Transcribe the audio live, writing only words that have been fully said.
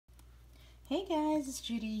Hey guys, it's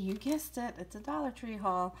Judy. You guessed it. It's a Dollar Tree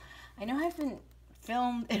haul. I know I haven't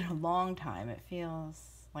filmed in a long time. It feels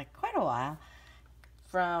like quite a while.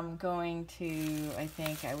 From going to, I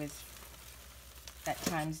think I was at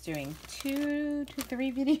times doing 2 to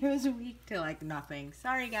 3 videos a week to like nothing.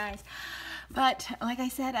 Sorry guys. But like I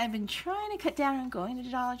said, I've been trying to cut down on going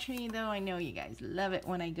to Dollar Tree, though I know you guys love it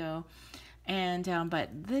when I go. And but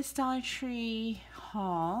this Dollar Tree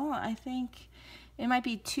haul, I think it might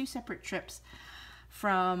be 2 separate trips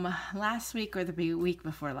from last week or the week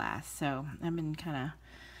before last. So I've been kind of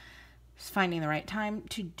finding the right time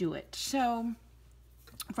to do it. So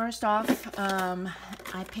first off,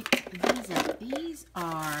 I picked these up. These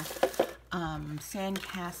are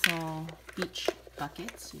sandcastle beach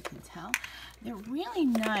buckets, you can tell. They're really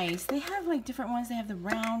nice. They have like different ones. They have the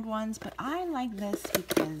round ones, but I like this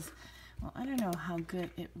because, well, I don't know how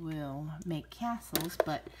good it will make castles,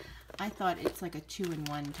 but I thought it's like a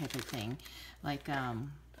 2-in-1 type of thing. Like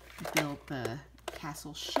build the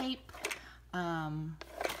castle shape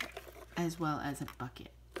as well as a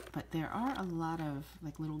bucket. But there are a lot of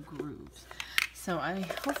like little grooves. So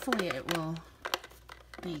hopefully it will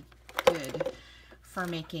be good for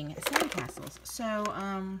making sandcastles. So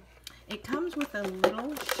it comes with a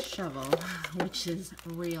little shovel, which is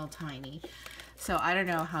real tiny. So I don't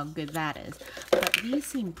know how good that is, but these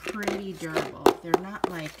seem pretty durable. They're not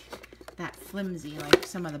like that flimsy like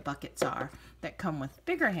some of the buckets are that come with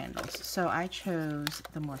bigger handles. So I chose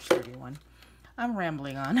the more sturdy one. I'm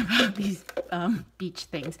rambling on about these beach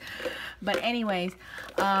things. But anyways,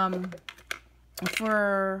 I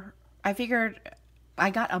figured I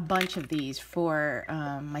got a bunch of these for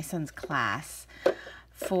my son's class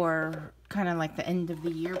for kind of like the end of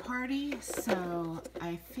the year party. So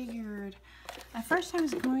I figured at first I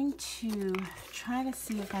was going to try to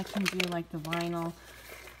see if I can do like the vinyl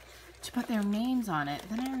to put their names on it.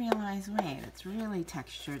 Then I realized, wait, it's really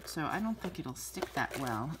textured, so I don't think it'll stick that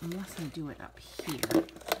well unless I do it up here.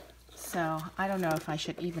 So I don't know if I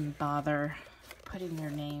should even bother putting their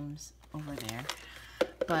names over there.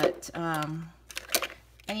 But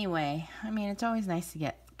anyway, I mean, it's always nice to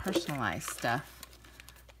get personalized stuff,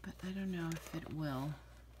 but I don't know if it will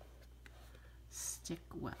stick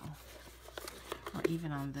well, or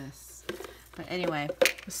even on this. But anyway,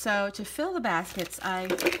 so to fill the baskets, I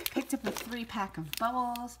picked up a 3-pack of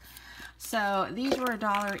bubbles. So these were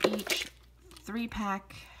 $1 each,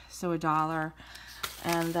 3-pack, so $1.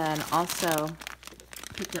 And then also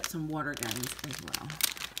picked up some water guns as well.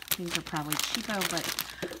 These are probably cheapo,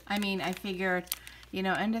 but I mean, I figured, you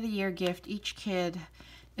know, end of the year gift, each kid,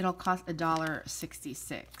 it'll cost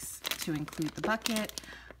 $1.66 to include the bucket,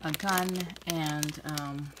 a gun, and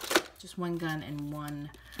just 1 gun and 1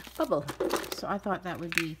 bubble. So I thought that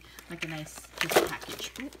would be like a nice gift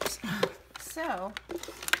package. Oops. So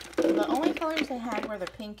the only colors they had were the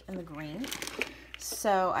pink and the green.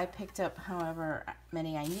 So I picked up however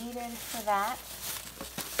many I needed for that,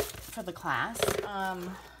 for the class.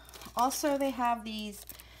 Also they have these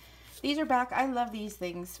are back. I love these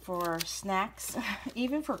things for snacks,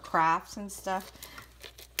 even for crafts and stuff.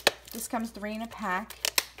 This comes 3 in a pack.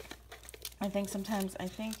 I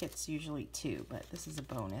think it's usually 2, but this is a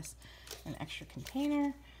bonus, an extra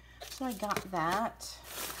container. So I got that.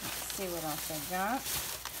 Let's see what else I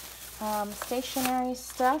got. Stationery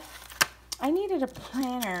stuff. I needed a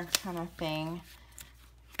planner kind of thing.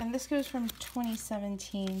 And this goes from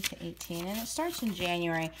 2017 to 18, and it starts in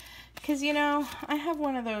January. Because, you know, I have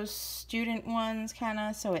one of those student ones kind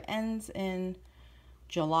of, so it ends in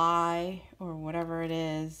July or whatever it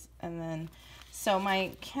is. And then, so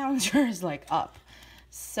my calendar is like up.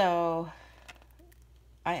 So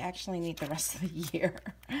I actually need the rest of the year.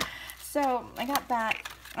 So I got that.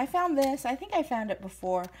 I found this. I think I found it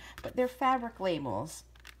before, but they're fabric labels.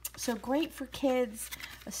 So great for kids,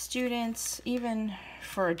 students, even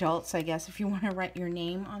for adults, I guess, if you want to write your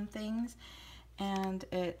name on things. And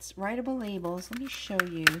it's writable labels. Let me show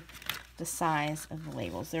you the size of the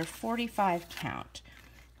labels. They're 45 count.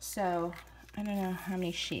 So I don't know how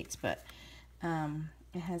many sheets, but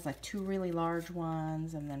it has like 2 really large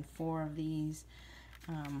ones, and then 4 of these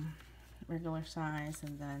regular size,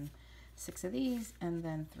 and then 6 of these, and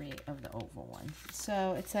then 3 of the oval ones.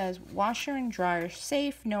 So it says washer and dryer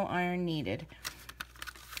safe, no iron needed.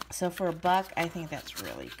 So for $1, I think that's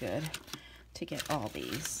really good to get all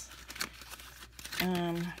these.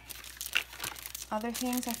 Other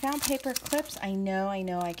things, I found paper clips. I know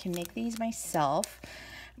I can make these myself,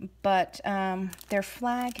 but they're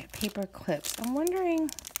flag paper clips. I'm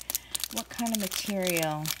wondering what kind of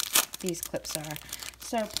material these clips are.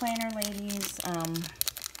 So planner ladies,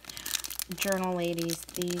 journal ladies,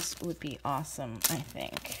 these would be awesome, I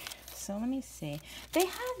think. So let me see. They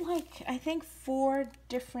had like, I think 4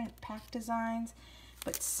 different pack designs,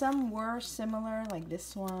 but some were similar, like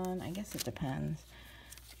this one. I guess it depends.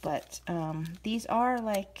 But these are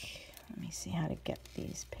like, let me see how to get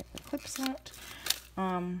these paper clips out.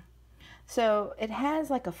 So it has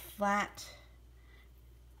like a flat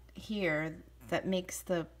here that makes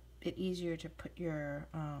it easier to put your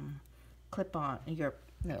clip on, your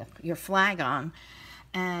flag on,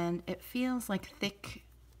 and it feels like thick.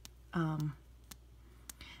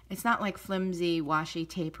 It's not like flimsy washi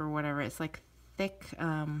tape or whatever. It's like thick.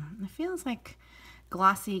 It feels like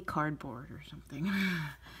glossy cardboard or something.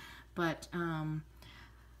 But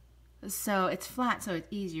so it's flat, so it's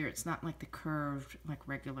easier. It's not like the curved, like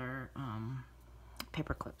regular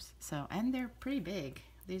paper clips. So, and they're pretty big.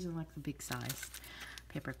 These are like the big size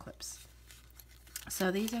paper clips.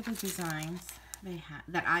 So these are the designs they had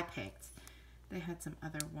that I picked. They had some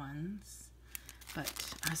other ones, but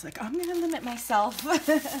I was like, I'm gonna limit myself.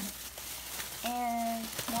 And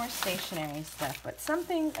more stationery stuff, but some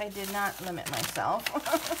things I did not limit myself.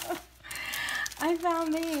 I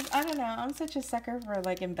found these. I don't know. I'm such a sucker for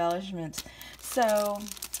like embellishments. So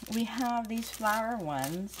we have these flower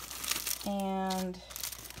ones, and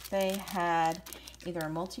they had either a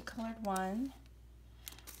multicolored one,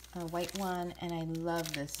 a white one, and I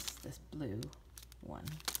love this blue one.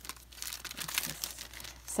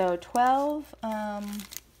 So 12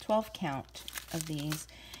 count of these,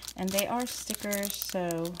 and they are stickers.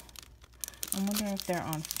 So I'm wondering if they're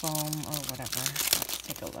on foam or whatever. Let's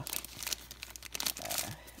take a look.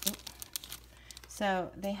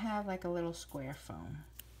 So they have like a little square foam,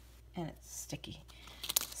 and it's sticky.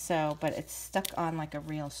 So, but it's stuck on like a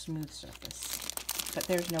real smooth surface. But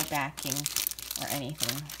there's no backing or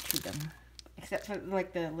anything to them, except for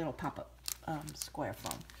like the little pop-up square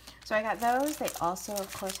foam. So I got those. They also,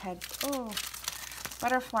 of course, had,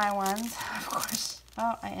 butterfly ones, of course.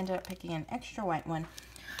 Oh, I ended up picking an extra white one.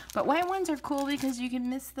 But white ones are cool because you can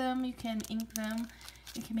mist them, you can ink them,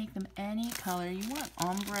 you can make them any color you want,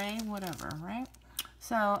 ombre, whatever, right?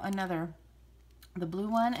 So the blue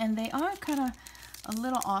one, and they are kind of a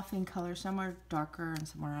little off in color. Some are darker and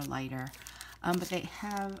some are lighter. But they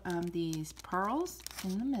have these pearls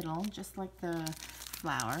in the middle, just like the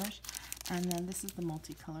flowers. And then this is the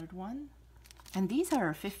multicolored one. And these are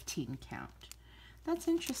a 15 count. That's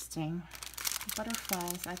interesting.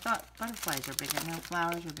 Butterflies. I thought butterflies are bigger. No,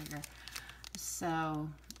 flowers are bigger. So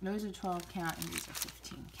those are 12 count and these are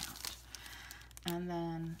 15 count. And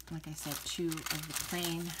then, like I said, 2 of the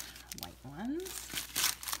plain white ones.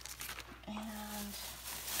 And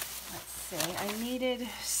let's see, I needed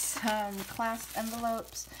some clasped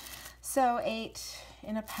envelopes. So 8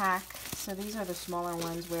 in a pack. So these are the smaller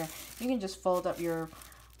ones where you can just fold up your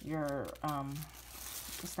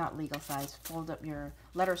it's not legal size, fold up your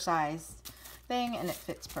letter size thing and it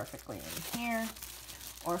fits perfectly in here.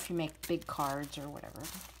 Or if you make big cards or whatever,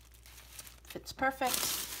 fits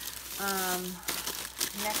perfect.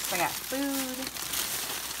 Next I got food.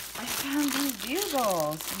 I found these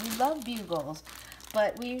bugles. We love bugles,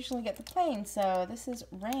 but we usually get the plain. So this is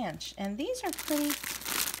ranch, and these are pretty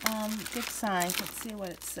good size. Let's see what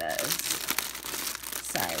it says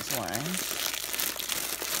size-wise.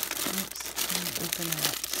 Oops, let me open it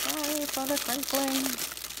up. Sorry for the crinkling.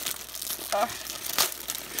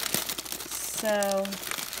 So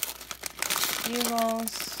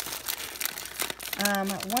bugles,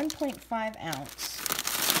 1.5 ounce.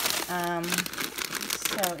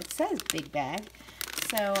 So it says big bag.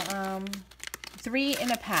 So 3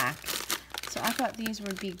 in a pack. So I thought these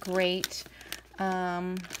would be great.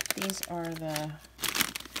 These are the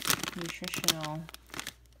nutritional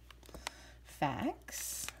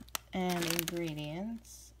facts and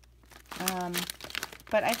ingredients.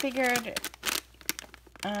 But I figured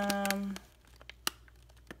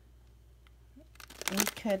we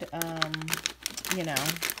could, you know,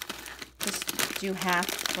 just do half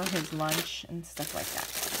for his lunch and stuff like that.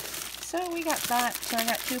 So we got that. So I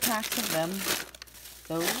got 2 packs of them.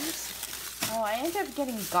 Those. Oh, I ended up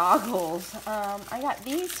getting goggles. I got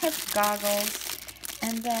these type of goggles,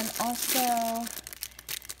 and then also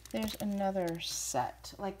there's another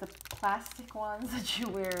set, like the plastic ones that you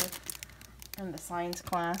wear in the science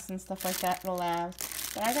class and stuff like that in the lab.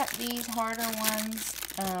 But I got these harder ones.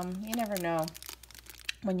 You never know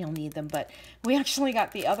when you'll need them, but we actually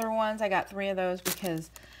got the other ones. I got 3 of those because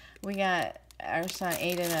we got our son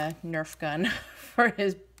Aiden a Nerf gun for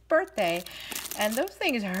his birthday, and those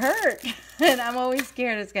things hurt, and I'm always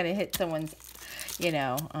scared it's gonna hit someone's, you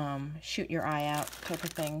know, shoot your eye out type of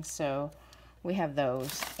thing. So we have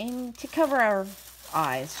those in to cover our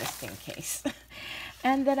eyes just in case.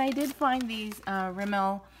 And then I did find these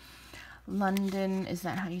Rimmel London, is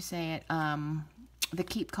that how you say it? The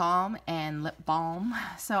Keep Calm and Lip Balm.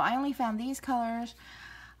 So I only found these colors.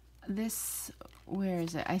 This, where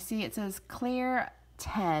is it? I see it says clear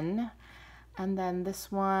 10, and then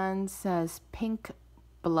this one says pink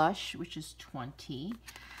blush, which is 20,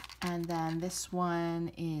 and then this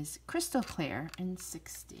one is crystal clear in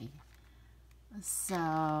 60.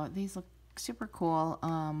 So these look super cool.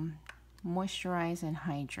 Moisturize and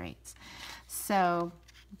hydrates. So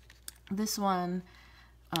this one,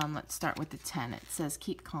 let's start with the 10. It says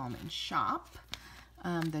keep calm and shop.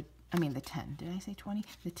 The 10. Did I say 20?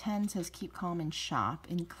 The 10 says keep calm and shop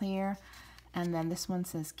in clear. And then this one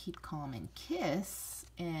says keep calm and kiss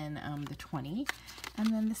in the 20.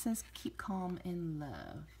 And then this says keep calm and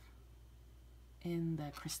love in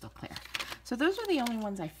the crystal clear. So those are the only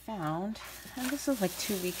ones I found. And this was like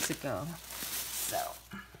 2 weeks ago. So,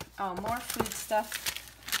 oh, more food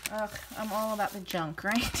stuff. Ugh, I'm all about the junk,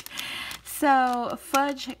 right? So,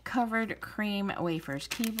 fudge covered cream wafers.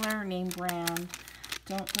 Keebler, name brand.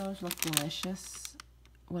 Don't those look delicious?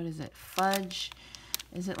 What is it? Fudge.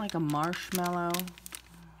 Is it like a marshmallow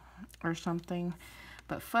or something?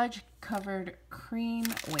 But fudge covered cream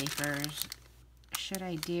wafers. Should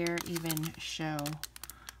I dare even show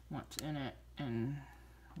what's in it and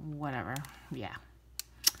whatever? Yeah.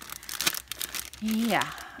 Yeah.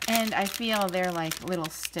 And I feel they're like little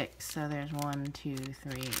sticks. So there's 1, 2,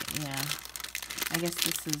 3. Yeah. I guess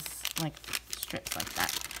this is like strips like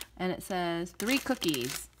that. And it says 3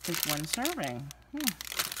 cookies is 1 serving.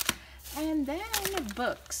 And then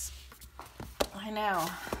books. I know.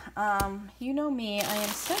 You know me, I am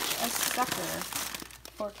such a sucker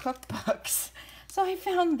for cookbooks. So I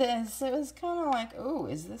found this. It was kind of like, ooh,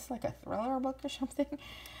 is this like a thriller book or something?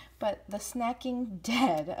 But The Snacking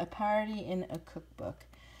Dead, a parody in a cookbook.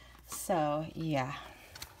 So, yeah.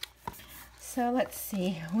 So let's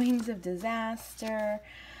see. Wings of Disaster.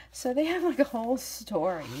 So they have like a whole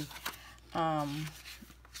story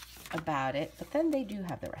about it, but then they do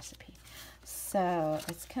have the recipe. So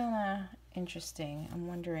it's kind of interesting. I'm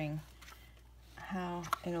wondering how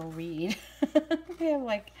it'll read. They have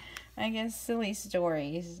like, I guess, silly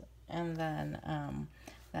stories, and then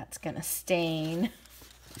that's gonna stain.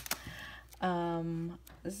 So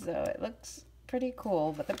it looks pretty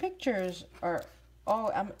cool, but the pictures are,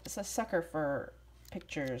 oh, I'm a sucker for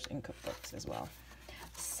pictures in cookbooks as well.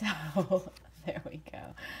 So there we go.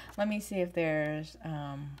 Let me see if there's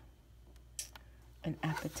an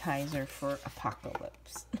appetizer for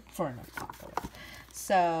apocalypse. For an apocalypse.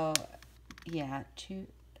 So yeah,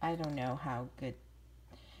 I don't know how good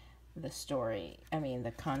the story,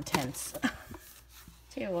 the contents,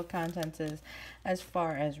 table of contents is as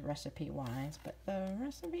far as recipe wise, but the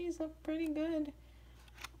recipes look pretty good.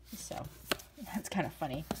 So that's kind of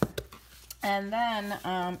funny. And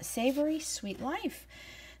then Savory Sweet Life.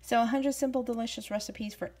 So 100 simple, delicious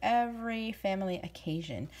recipes for every family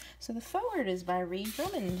occasion. So the foreword is by Reed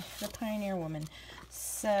Drummond, the pioneer woman.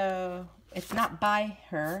 So it's not by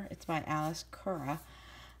her, it's by Alice Curra.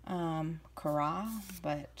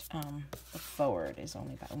 But the foreword is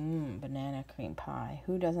only by banana cream pie.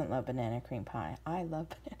 Who doesn't love banana cream pie? I love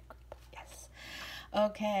banana cream pie. Yes.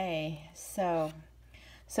 Okay, so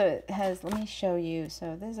it has, let me show you.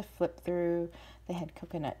 So there's a flip through. They had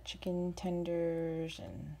coconut chicken tenders,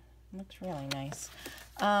 and it looks really nice.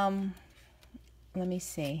 Let me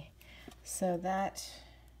see. So that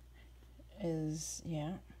is,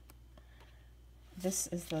 yeah. This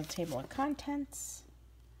is the table of contents.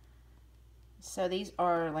 So these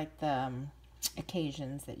are like the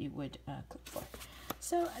occasions that you would cook for.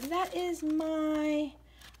 So that is my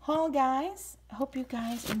haul, guys. I hope you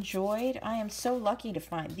guys enjoyed. I am so lucky to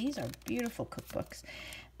find, these are beautiful cookbooks.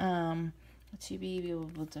 To be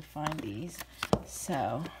able to find these.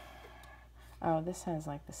 So, oh, this has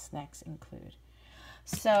like the snacks include.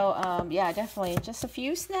 So, yeah, definitely just a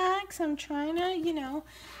few snacks. I'm trying to,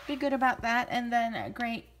 be good about that. And then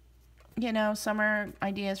great, summer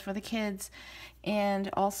ideas for the kids. And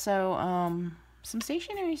also, some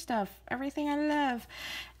stationery stuff. Everything I love.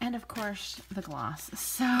 And, of course, the gloss.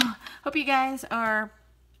 So, hope you guys are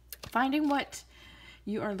finding what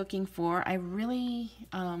you are looking for. I really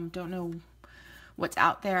don't know what's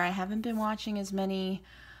out there. I haven't been watching as many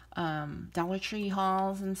Dollar Tree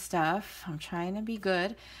hauls and stuff. I'm trying to be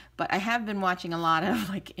good, but I have been watching a lot of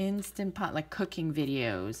like Instant Pot, like cooking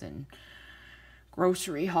videos and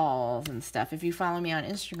grocery hauls and stuff. If you follow me on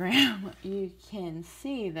Instagram, you can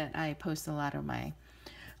see that I post a lot of my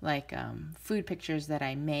like food pictures that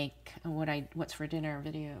I make, what's for dinner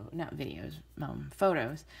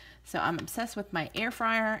photos. So I'm obsessed with my air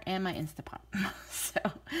fryer and my Instant Pot. So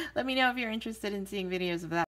let me know if you're interested in seeing videos of that.